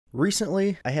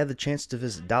Recently, I had the chance to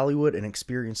visit Dollywood and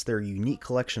experience their unique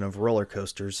collection of roller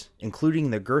coasters,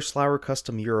 including the Gerstlauer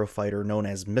Custom Eurofighter known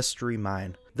as Mystery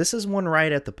Mine. This is one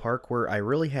ride at the park where I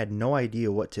really had no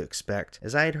idea what to expect,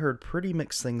 as I had heard pretty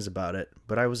mixed things about it,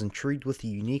 but I was intrigued with the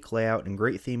unique layout and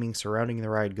great theming surrounding the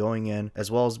ride going in, as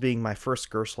well as being my first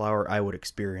Gerstlauer I would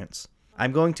experience.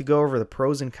 I'm going to go over the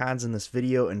pros and cons in this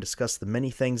video and discuss the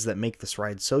many things that make this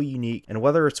ride so unique and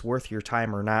whether it's worth your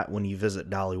time or not when you visit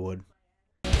Dollywood.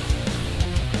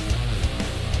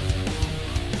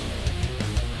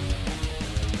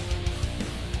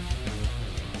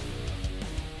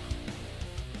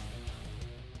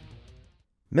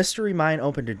 Mystery Mine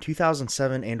opened in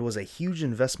 2007 and was a huge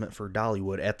investment for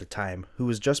Dollywood at the time, who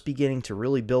was just beginning to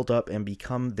really build up and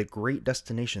become the great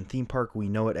destination theme park we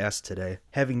know it as today.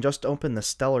 Having just opened the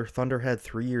stellar Thunderhead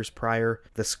 3 years prior,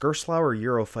 the Gerstlauer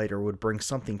Eurofighter would bring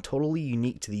something totally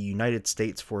unique to the United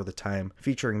States for the time,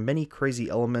 featuring many crazy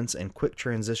elements and quick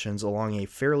transitions along a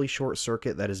fairly short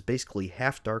circuit that is basically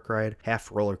half dark ride, half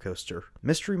roller coaster.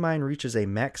 Mystery Mine reaches a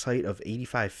max height of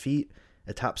 85 feet,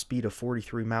 a top speed of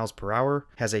 43 miles per hour,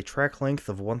 has a track length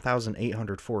of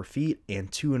 1,804 feet,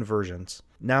 and 2 inversions.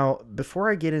 Now,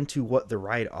 before I get into what the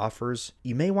ride offers,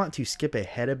 you may want to skip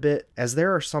ahead a bit, as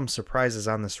there are some surprises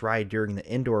on this ride during the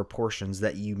indoor portions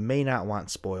that you may not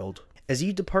want spoiled. As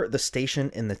you depart the station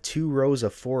in the 2 rows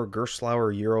of 4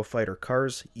 Gerstlauer Eurofighter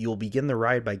cars, you will begin the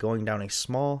ride by going down a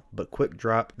small but quick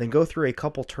drop, then go through a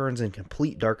couple turns in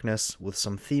complete darkness with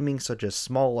some theming such as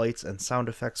small lights and sound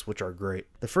effects which are great.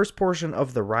 The first portion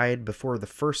of the ride before the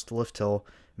first lift hill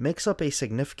makes up a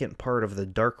significant part of the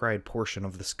dark ride portion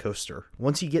of this coaster.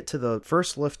 Once you get to the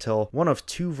first lift hill, one of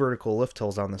 2 vertical lift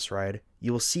hills on this ride,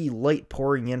 you will see light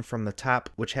pouring in from the top,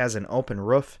 which has an open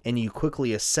roof, and you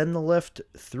quickly ascend the lift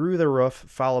through the roof,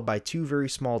 followed by 2 very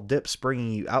small dips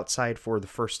bringing you outside for the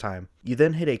first time. You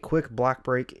then hit a quick block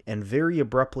break and very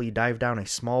abruptly dive down a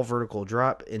small vertical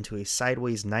drop into a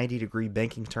sideways 90-degree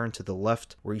banking turn to the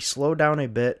left, where you slow down a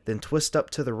bit, then twist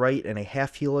up to the right in a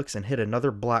half helix and hit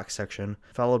another block section,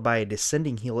 followed by a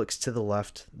descending helix to the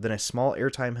left, then a small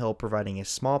airtime hill providing a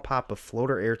small pop of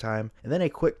floater airtime, and then a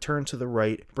quick turn to the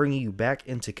right, bringing you back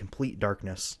into complete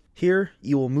darkness. Here,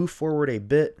 you will move forward a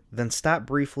bit, then stop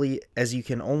briefly as you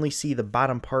can only see the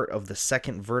bottom part of the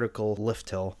second vertical lift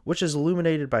hill, which is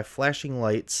illuminated by flashing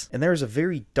lights, and there is a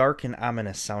very dark and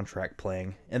ominous soundtrack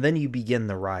playing, and then you begin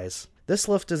the rise. This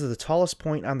lift is the tallest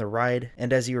point on the ride,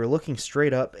 and as you are looking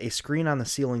straight up, a screen on the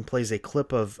ceiling plays a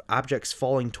clip of objects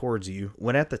falling towards you.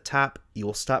 When at the top, you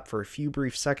will stop for a few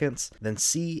brief seconds, then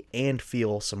see and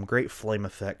feel some great flame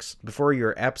effects, before you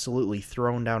are absolutely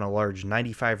thrown down a large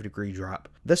 95-degree drop.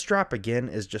 This drop again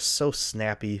is just so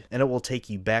snappy, and it will take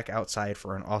you back outside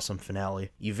for an awesome finale.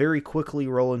 You very quickly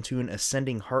roll into an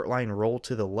ascending heartline roll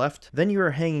to the left, then you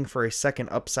are hanging for a second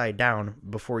upside down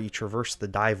before you traverse the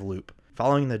dive loop.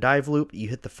 Following the dive loop, you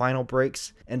hit the final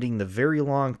brakes, ending the very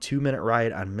long 2-minute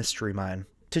ride on Mystery Mine.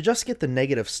 To just get the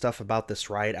negative stuff about this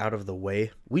ride out of the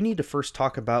way, we need to first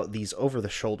talk about these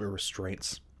over-the-shoulder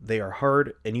restraints. They are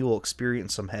hard, and you will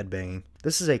experience some headbanging.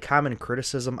 This is a common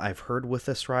criticism I've heard with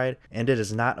this ride, and it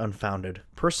is not unfounded.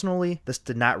 Personally, this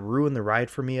did not ruin the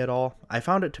ride for me at all. I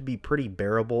found it to be pretty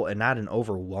bearable and not an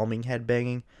overwhelming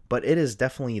headbanging, but it is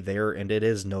definitely there and it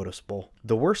is noticeable.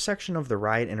 The worst section of the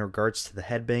ride in regards to the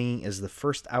headbanging is the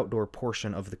first outdoor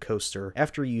portion of the coaster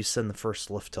after you ascend the first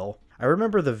lift hill. I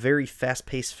remember the very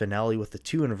fast-paced finale with the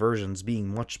 2 inversions being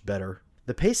much better.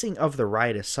 The pacing of the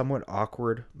ride is somewhat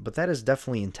awkward, but that is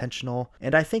definitely intentional,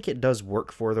 and I think it does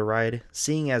work for the ride,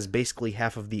 seeing as basically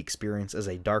half of the experience is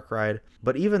a dark ride.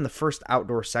 But even the first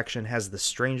outdoor section has the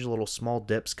strange little small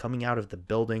dips coming out of the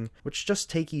building, which just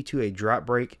take you to a drop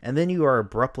break, and then you are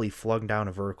abruptly flung down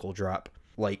a vertical drop.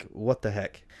 Like, what the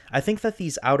heck? I think that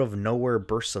these out-of-nowhere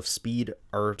bursts of speed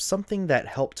are something that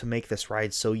help to make this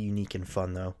ride so unique and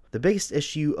fun, though. The biggest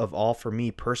issue of all for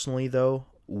me personally, though,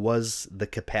 was the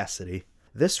capacity.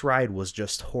 This ride was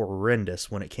just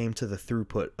horrendous when it came to the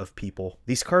throughput of people.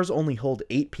 These cars only hold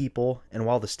 8 people, and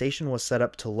while the station was set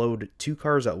up to load 2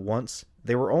 cars at once,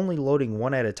 they were only loading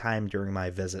 1 at a time during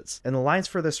my visits, and the lines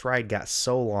for this ride got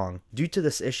so long. Due to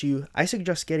this issue, I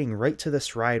suggest getting right to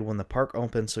this ride when the park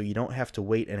opens so you don't have to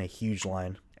wait in a huge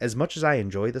line. As much as I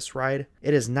enjoy this ride,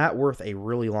 it is not worth a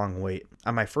really long wait.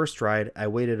 On my first ride, I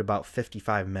waited about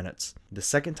 55 minutes. The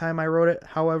second time I rode it,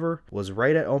 however, was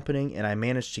right at opening, and I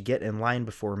managed to get in line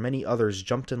before many others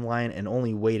jumped in line and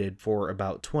only waited for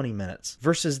about 20 minutes,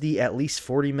 versus the at least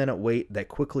 40-minute wait that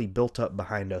quickly built up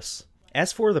behind us.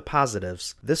 As for the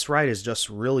positives, this ride is just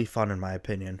really fun in my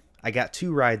opinion. I got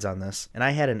 2 rides on this, and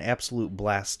I had an absolute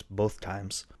blast both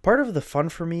times. Part of the fun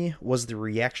for me was the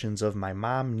reactions of my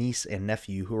mom, niece, and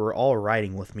nephew who were all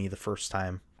riding with me the first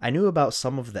time. I knew about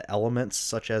some of the elements,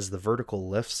 such as the vertical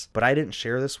lifts, but I didn't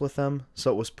share this with them,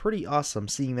 so it was pretty awesome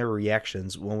seeing their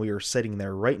reactions when we were sitting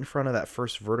there right in front of that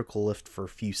first vertical lift for a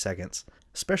few seconds.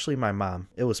 Especially my mom.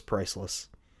 It was priceless.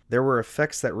 There were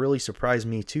effects that really surprised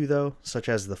me too though, such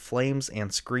as the flames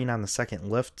and screen on the second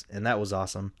lift, and that was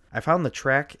awesome. I found the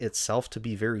track itself to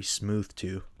be very smooth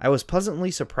too. I was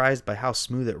pleasantly surprised by how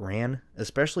smooth it ran,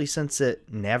 especially since it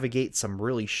navigates some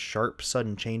really sharp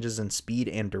sudden changes in speed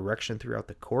and direction throughout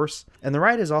the course, and the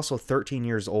ride is also 13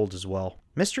 years old as well.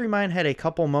 Mystery Mine had a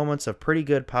couple moments of pretty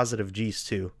good positive G's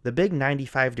too. The big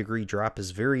 95-degree drop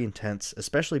is very intense,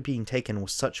 especially being taken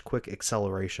with such quick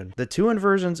acceleration. The 2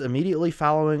 inversions immediately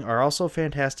following are also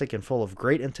fantastic and full of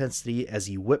great intensity as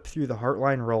you whip through the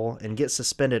Heartline roll and get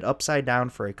suspended upside down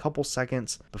for a couple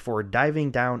seconds before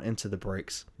diving down into the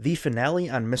brakes. The finale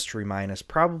on Mystery Mine is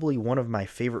probably one of my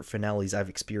favorite finales I've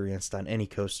experienced on any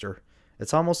coaster.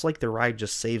 It's almost like the ride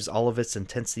just saves all of its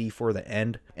intensity for the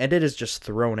end, and it is just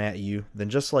thrown at you. Then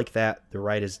just like that, the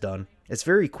ride is done. It's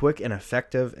very quick and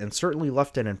effective, and certainly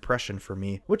left an impression for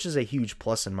me, which is a huge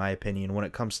plus in my opinion when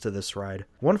it comes to this ride.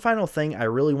 One final thing I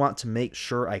really want to make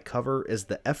sure I cover is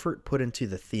the effort put into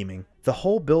the theming. The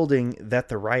whole building that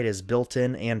the ride is built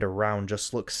in and around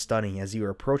just looks stunning as you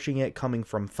are approaching it coming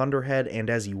from Thunderhead and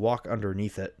as you walk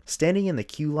underneath it. Standing in the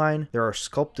queue line, there are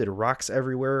sculpted rocks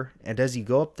everywhere, and as you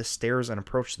go up the stairs and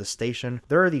approach the station,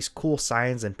 there are these cool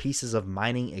signs and pieces of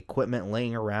mining equipment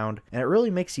laying around, and it really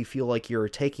makes you feel like you're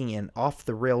taking an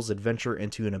off-the-rails adventure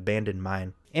into an abandoned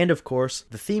mine. And of course,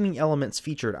 the theming elements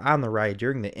featured on the ride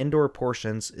during the indoor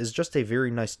portions is just a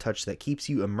very nice touch that keeps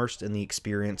you immersed in the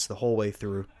experience the whole way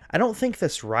through. I don't think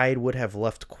this ride would have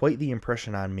left quite the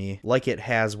impression on me like it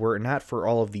has were it not for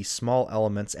all of these small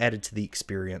elements added to the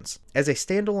experience. As a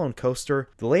standalone coaster,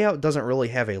 the layout doesn't really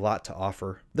have a lot to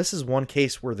offer. This is one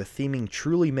case where the theming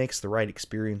truly makes the ride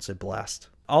experience a blast.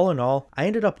 All in all, I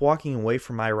ended up walking away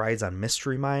from my rides on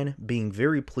Mystery Mine being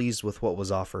very pleased with what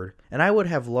was offered, and I would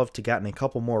have loved to gotten a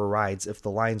couple more rides if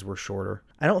the lines were shorter.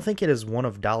 I don't think it is one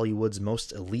of Dollywood's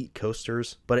most elite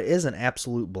coasters, but it is an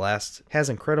absolute blast, has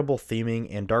incredible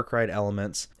theming and dark ride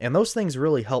elements, and those things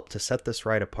really help to set this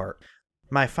ride apart.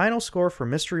 My final score for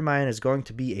Mystery Mine is going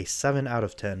to be a 7 out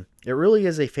of 10. It really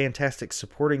is a fantastic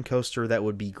supporting coaster that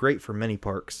would be great for many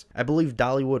parks. I believe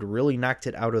Dollywood really knocked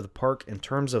it out of the park in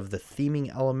terms of the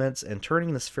theming elements and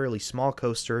turning this fairly small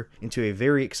coaster into a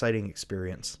very exciting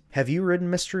experience. Have you ridden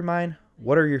Mystery Mine?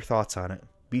 What are your thoughts on it?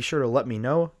 Be sure to let me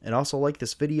know, and also like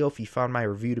this video if you found my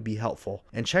review to be helpful.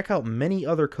 And check out many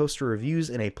other coaster reviews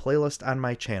in a playlist on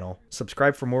my channel.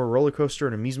 Subscribe for more roller coaster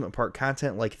and amusement park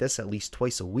content like this at least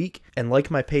twice a week, and like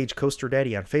my page Coaster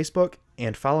Daddy on Facebook,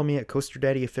 and follow me at Coaster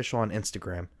Daddy Official on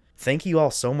Instagram. Thank you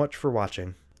all so much for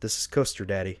watching. This is Coaster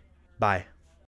Daddy. Bye.